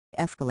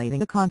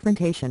escalating a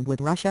confrontation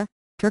with Russia.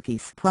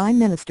 Turkey's Prime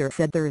Minister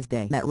said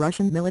Thursday that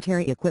Russian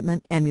military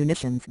equipment and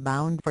munitions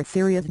bound for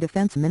Syria's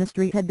defense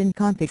ministry had been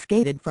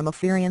confiscated from a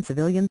Syrian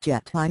civilian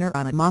jetliner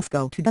on a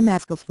Moscow to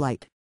Damascus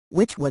flight,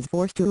 which was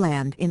forced to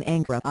land in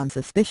Ankara on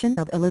suspicion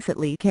of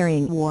illicitly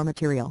carrying war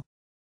material.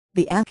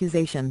 The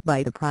accusation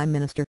by the Prime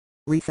Minister,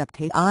 Recep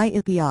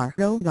Tayyip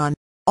Erdogan,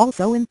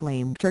 also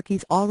inflamed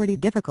Turkey's already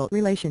difficult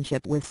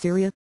relationship with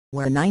Syria,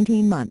 where a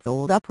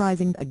 19-month-old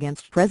uprising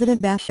against President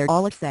Bashar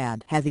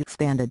al-Assad has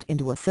expanded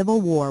into a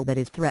civil war that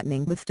is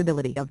threatening the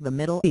stability of the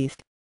Middle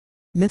East.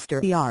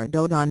 Mr.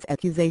 Erdogan's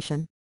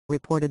accusation,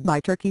 reported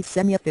by Turkey's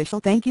semi-official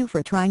 "Thank you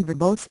for trying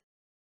verbose.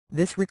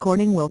 This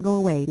recording will go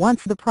away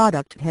once the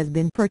product has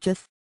been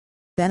purchased."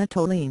 The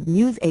Anatolian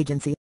news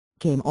agency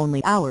came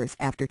only hours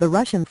after the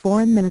Russian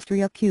Foreign Ministry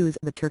accused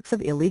the Turks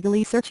of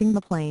illegally searching the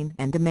plane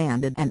and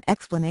demanded an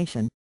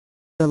explanation.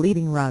 The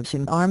leading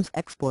Russian arms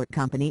export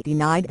company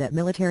denied that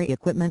military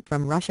equipment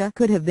from Russia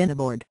could have been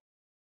aboard.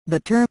 The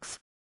Turks,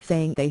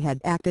 saying they had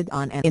acted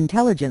on an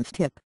intelligence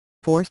tip,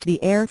 forced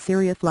the Air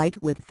Syria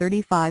flight with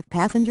 35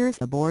 passengers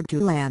aboard to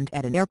land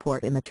at an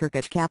airport in the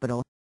Turkish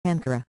capital,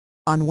 Ankara,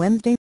 on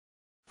Wednesday.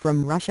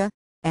 From Russia,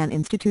 an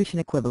institution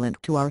equivalent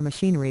to our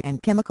machinery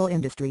and chemical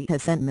industry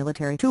has sent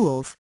military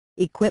tools,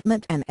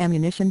 equipment and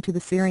ammunition to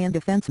the Syrian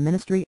Defense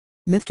Ministry.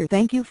 Mr.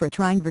 Thank you for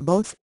trying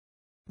verbose.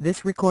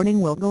 This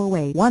recording will go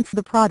away once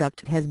the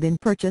product has been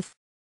purchased.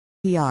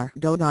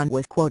 Erdogan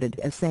was quoted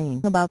as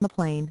saying about the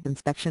plane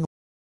inspection.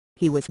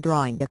 He was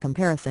drawing a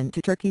comparison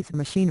to Turkey's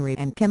Machinery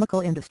and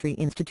Chemical Industry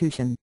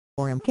Institution,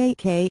 or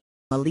MKK,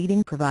 a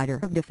leading provider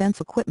of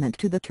defense equipment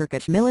to the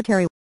Turkish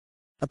military.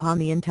 Upon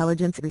the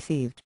intelligence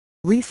received,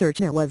 research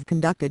was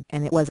conducted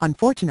and it was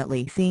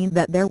unfortunately seen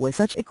that there was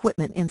such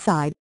equipment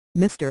inside,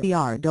 Mr.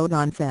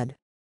 Erdogan said.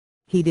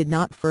 He did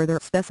not further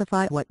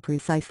specify what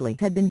precisely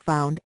had been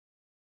found.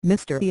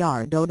 Mr.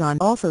 Erdogan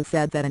also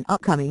said that an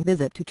upcoming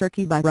visit to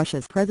Turkey by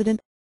Russia's President,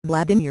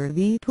 Vladimir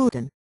V.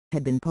 Putin,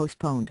 had been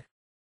postponed.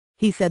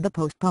 He said the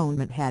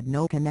postponement had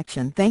no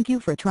connection. Thank you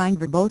for trying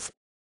verbose.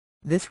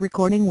 This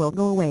recording will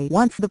go away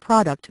once the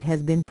product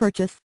has been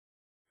purchased.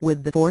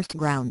 With the forced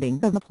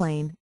grounding of the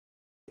plane.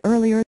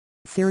 Earlier,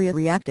 Syria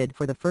reacted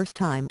for the first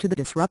time to the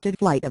disrupted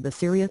flight of the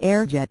Syria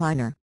Air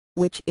jetliner,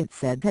 which it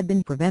said had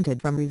been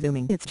prevented from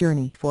resuming its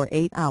journey for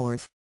 8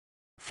 hours.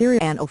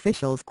 Syrian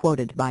officials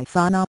quoted by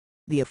SANA,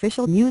 the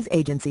official news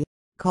agency,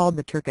 called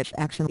the Turkish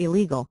action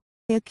illegal,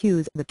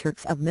 accused the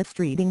Turks of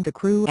mistreating the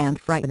crew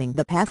and frightening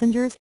the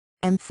passengers,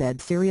 and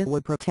said Syria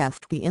would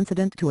protest the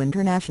incident to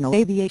international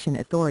aviation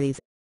authorities.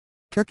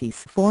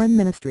 Turkey's foreign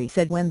ministry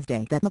said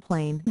Wednesday that the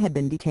plane had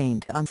been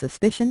detained on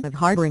suspicion of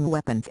harboring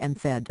weapons and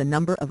said the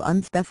number of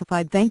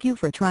unspecified. Thank you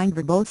for trying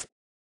verbose.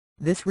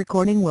 This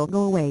recording will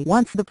go away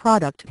once the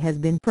product has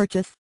been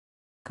purchased.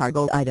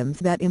 Cargo items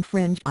that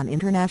infringe on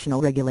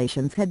international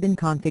regulations had been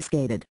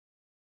confiscated.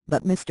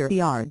 But Mr.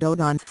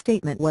 Erdogan's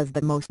statement was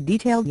the most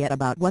detailed yet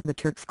about what the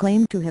Turks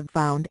claimed to have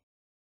found.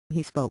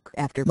 He spoke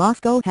after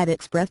Moscow had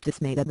expressed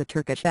dismay at the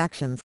Turkish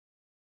actions.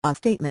 A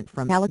statement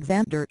from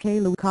Alexander K.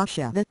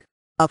 Lukashevich,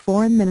 a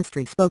foreign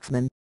ministry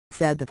spokesman,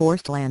 said the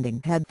forced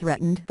landing had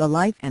threatened the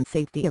life and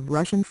safety of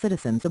Russian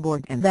citizens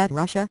aboard and that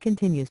Russia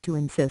continues to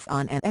insist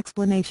on an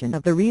explanation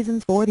of the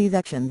reasons for these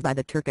actions by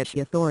the Turkish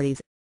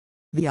authorities.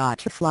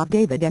 Vyacheslav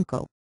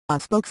Davydenko, a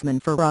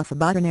spokesman for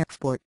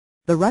Rosaboronexport,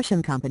 the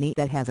Russian company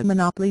that has a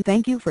monopoly.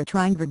 Thank you for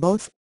trying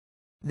verbose.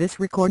 This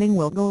recording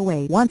will go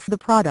away once the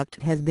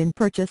product has been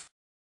purchased.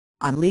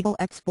 On legal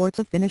exports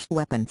of finished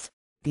weapons,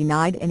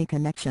 denied any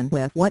connection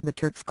with what the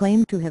Turks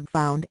claim to have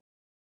found.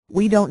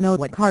 We don't know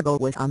what cargo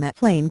was on that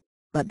plane,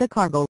 but the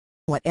cargo,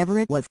 whatever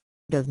it was,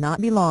 does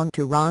not belong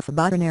to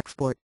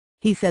Rosaboronexport,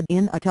 he said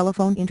in a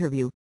telephone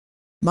interview.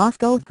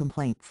 Moscow's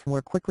complaints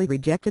were quickly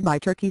rejected by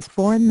Turkey's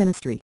foreign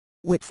ministry,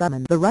 which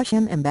summoned the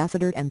Russian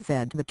ambassador and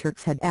said the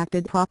Turks had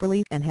acted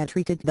properly and had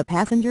treated the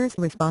passengers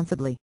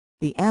responsibly,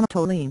 the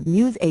Anatolian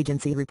news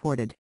agency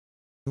reported.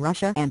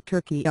 Russia and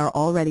Turkey are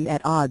already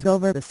at odds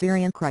over the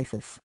Syrian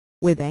crisis,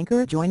 with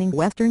Ankara joining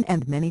Western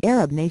and many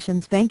Arab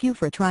nations. Thank you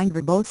for trying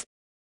verbose.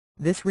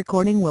 This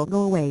recording will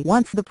go away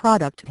once the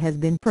product has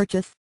been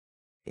purchased.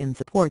 In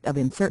support of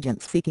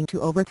insurgents seeking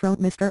to overthrow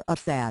Mr.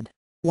 Assad,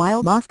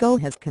 while Moscow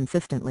has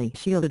consistently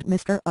shielded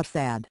Mr.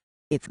 Assad,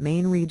 its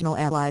main regional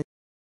ally.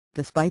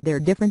 Despite their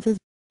differences,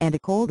 and a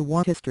Cold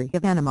War history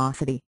of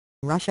animosity,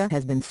 Russia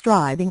has been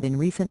striving in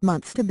recent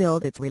months to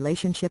build its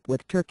relationship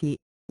with Turkey,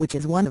 which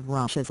is one of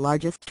Russia's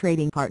largest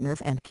trading partners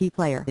and key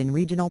player in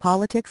regional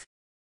politics.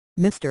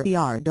 Mr.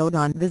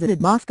 Erdogan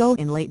visited Moscow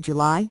in late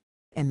July,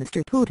 and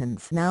Mr.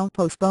 Putin's now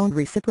postponed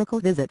reciprocal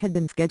visit had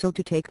been scheduled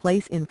to take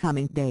place in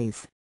coming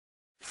days.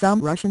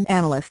 Some Russian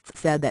analysts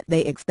said that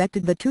they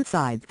expected the two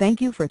sides.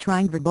 Thank you for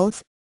trying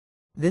verbose.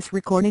 This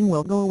recording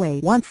will go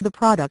away once the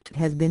product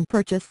has been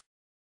purchased.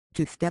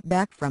 To step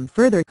back from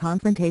further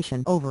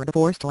confrontation over the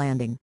forced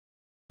landing,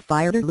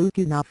 Fyodor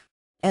Lukyanov,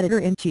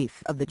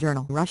 editor-in-chief of the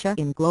journal Russia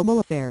in Global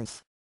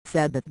Affairs,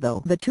 said that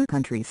though the two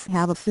countries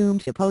have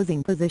assumed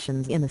opposing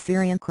positions in the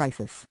Syrian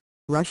crisis,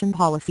 Russian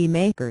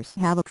policymakers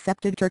have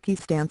accepted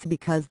Turkey's stance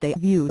because they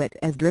view it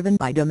as driven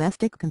by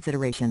domestic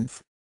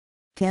considerations.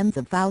 Tens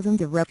of thousands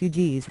of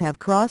refugees have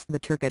crossed the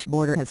Turkish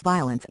border as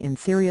violence in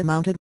Syria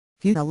mounted,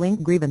 fueling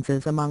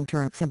grievances among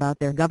Turks about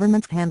their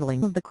government's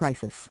handling of the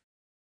crisis.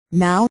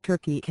 Now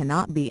Turkey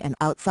cannot be an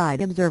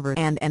outside observer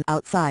and an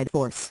outside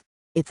force.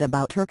 It's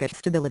about Turkish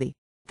stability.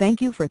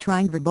 Thank you for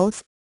trying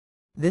verbose.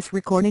 This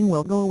recording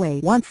will go away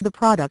once the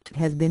product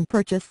has been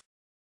purchased,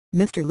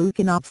 Mr.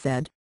 Lukyanov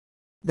said.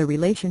 The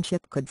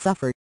relationship could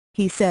suffer,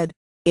 he said,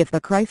 if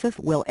the crisis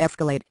will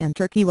escalate and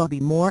Turkey will be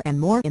more and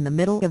more in the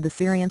middle of the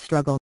Syrian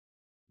struggle.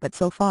 But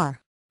so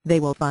far, they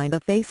will find a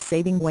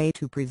face-saving way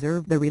to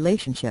preserve the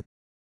relationship.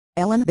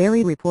 Ellen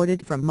Berry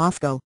reported from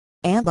Moscow,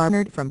 Ann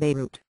Barnard from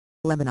Beirut,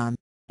 Lebanon,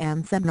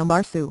 and Sebnem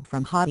Barsu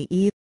from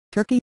Haifa,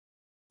 Turkey.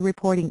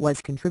 Reporting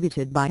was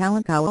contributed by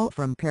Alan Cowell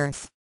from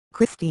Paris,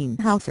 Christine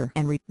Hauser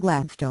and Rick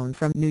Gladstone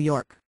from New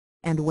York,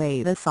 and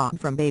Wade Assad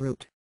from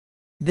Beirut.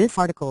 This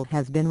article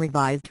has been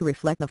revised to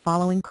reflect the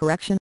following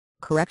correction,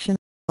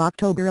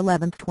 October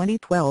 11,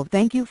 2012.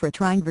 Thank you for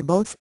trying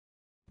verbose.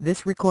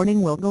 This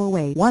recording will go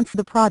away once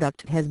the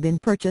product has been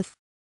purchased.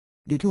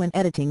 Due to an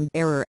editing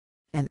error,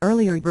 an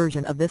earlier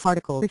version of this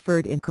article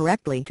referred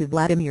incorrectly to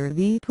Vladimir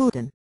V.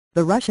 Putin,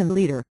 the Russian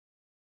leader.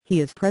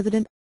 He is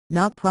president,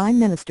 not prime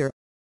minister.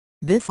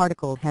 This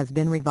article has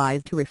been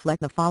revised to reflect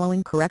the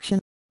following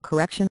correction,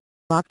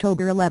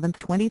 October 11,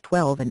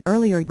 2012. An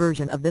earlier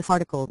version of this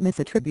article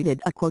misattributed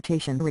a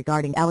quotation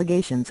regarding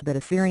allegations that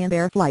a Syrian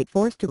air flight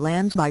forced to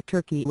land by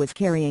Turkey was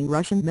carrying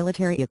Russian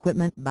military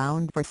equipment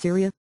bound for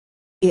Syria.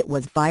 It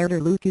was Fyodor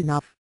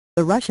Lukyanov,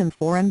 the Russian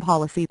foreign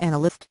policy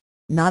analyst,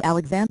 not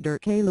Alexander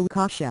K.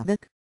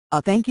 Lukashevich.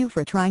 Thank you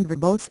for trying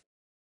verbose.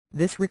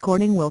 This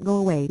recording will go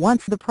away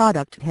once the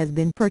product has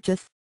been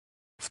purchased.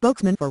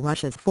 Spokesman for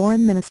Russia's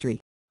foreign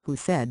ministry, who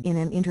said in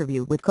an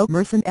interview with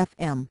Kommersant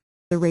FM,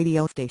 the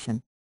radio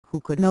station,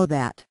 who could know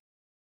that?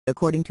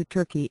 According to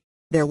Turkey,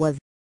 there was.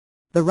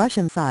 The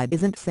Russian side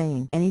isn't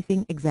saying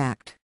anything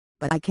exact,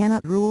 but I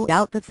cannot rule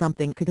out that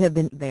something could have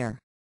been there.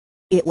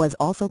 It was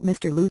also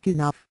Mr.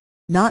 Lukyanov,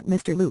 not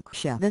Mr.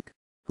 Lukashevich,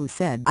 who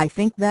said I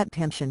think that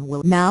tension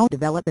will now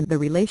develop in the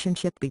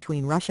relationship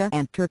between Russia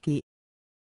and Turkey.